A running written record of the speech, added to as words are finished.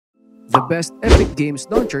The best Epic Games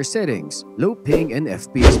Launcher settings, low ping and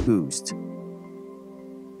FPS boost.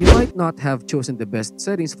 You might not have chosen the best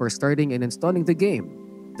settings for starting and installing the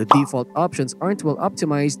game. The default options aren't well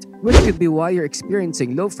optimized, which could be why you're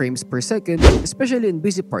experiencing low frames per second, especially in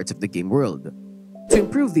busy parts of the game world. To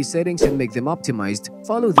improve these settings and make them optimized,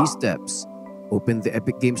 follow these steps. Open the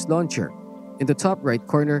Epic Games Launcher. In the top right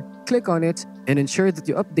corner, click on it and ensure that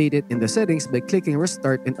you update it in the settings by clicking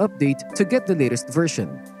Restart and Update to get the latest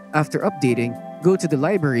version. After updating, go to the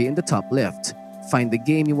library in the top left. Find the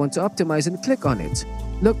game you want to optimize and click on it.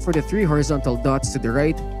 Look for the 3 horizontal dots to the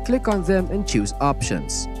right, click on them and choose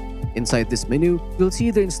Options. Inside this menu, you'll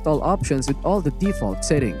see the install options with all the default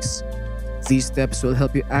settings. These steps will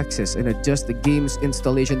help you access and adjust the game's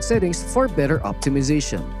installation settings for better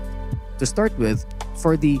optimization. To start with,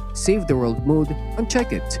 for the Save the World mode,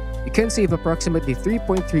 uncheck it. You can save approximately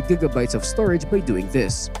 3.3 GB of storage by doing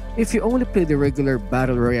this. If you only play the regular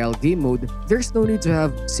Battle Royale game mode, there's no need to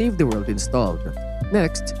have Save the World installed.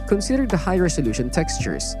 Next, consider the high-resolution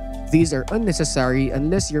textures. These are unnecessary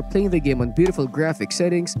unless you're playing the game on beautiful graphic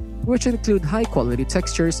settings, which include high-quality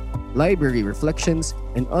textures, library reflections,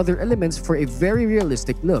 and other elements for a very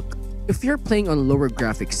realistic look. If you're playing on lower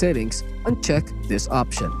graphic settings, uncheck this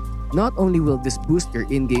option. Not only will this boost your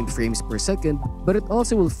in-game frames per second, but it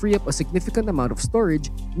also will free up a significant amount of storage,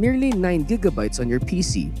 nearly 9 GB on your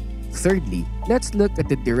PC. Thirdly, let's look at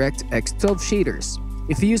the DirectX 12 shaders.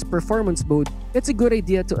 If you use performance mode, it's a good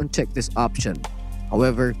idea to uncheck this option.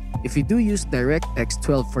 However, if you do use DirectX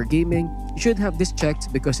 12 for gaming, you should have this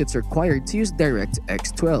checked because it's required to use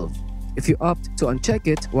DirectX 12. If you opt to uncheck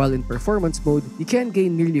it while in performance mode, you can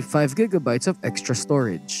gain nearly 5 GB of extra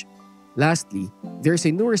storage. Lastly, there's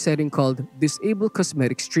a newer setting called Disable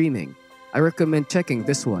Cosmetic Streaming. I recommend checking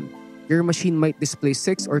this one. Your machine might display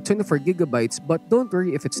 6 or 24 GB, but don't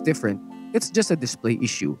worry if it's different, it's just a display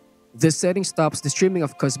issue. This setting stops the streaming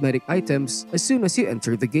of cosmetic items as soon as you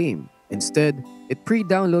enter the game. Instead, it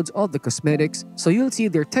pre-downloads all the cosmetics so you'll see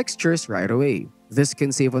their textures right away. This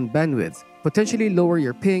can save on bandwidth, potentially lower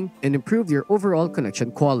your ping, and improve your overall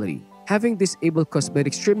connection quality. Having disabled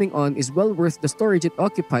cosmetic streaming on is well worth the storage it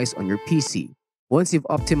occupies on your PC. Once you've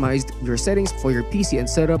optimized your settings for your PC and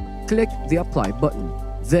setup, click the Apply button.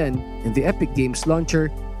 Then, in the Epic Games Launcher,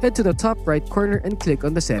 head to the top right corner and click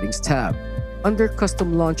on the Settings tab. Under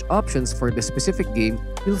Custom Launch Options for the specific game,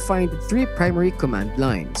 you'll find 3 primary command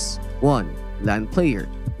lines. 1. LAN Player.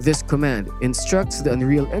 This command instructs the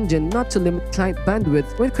Unreal Engine not to limit client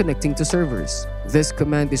bandwidth when connecting to servers. This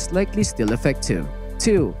command is likely still effective.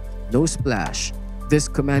 2. NOSPLASH. This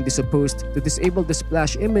command is supposed to disable the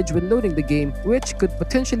splash image when loading the game, which could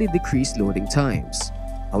potentially decrease loading times.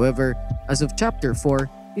 However, as of Chapter 4,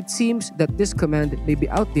 it seems that this command may be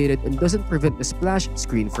outdated and doesn't prevent the splash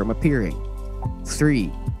screen from appearing. 3.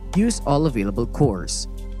 Use all available cores.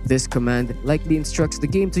 This command likely instructs the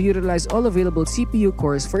game to utilize all available CPU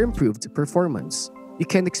cores for improved performance. You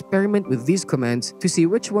can experiment with these commands to see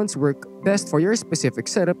which ones work best for your specific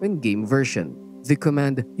setup and game version. The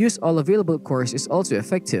command Use all available cores is also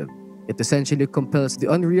effective. It essentially compels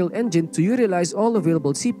the Unreal Engine to utilize all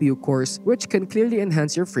available CPU cores, which can clearly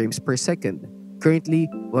enhance your frames per second. Currently,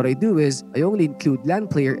 what I do is I only include LAN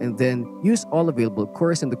Player and then use all available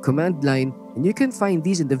cores in the command line, and you can find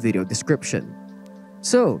these in the video description.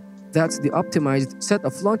 So, that's the optimized set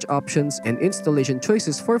of launch options and installation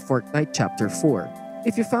choices for Fortnite Chapter 4.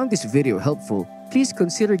 If you found this video helpful, please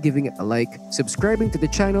consider giving it a like, subscribing to the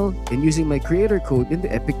channel, and using my creator code in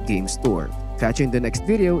the Epic Games Store. Catch you in the next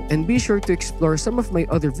video, and be sure to explore some of my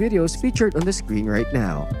other videos featured on the screen right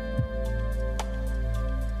now.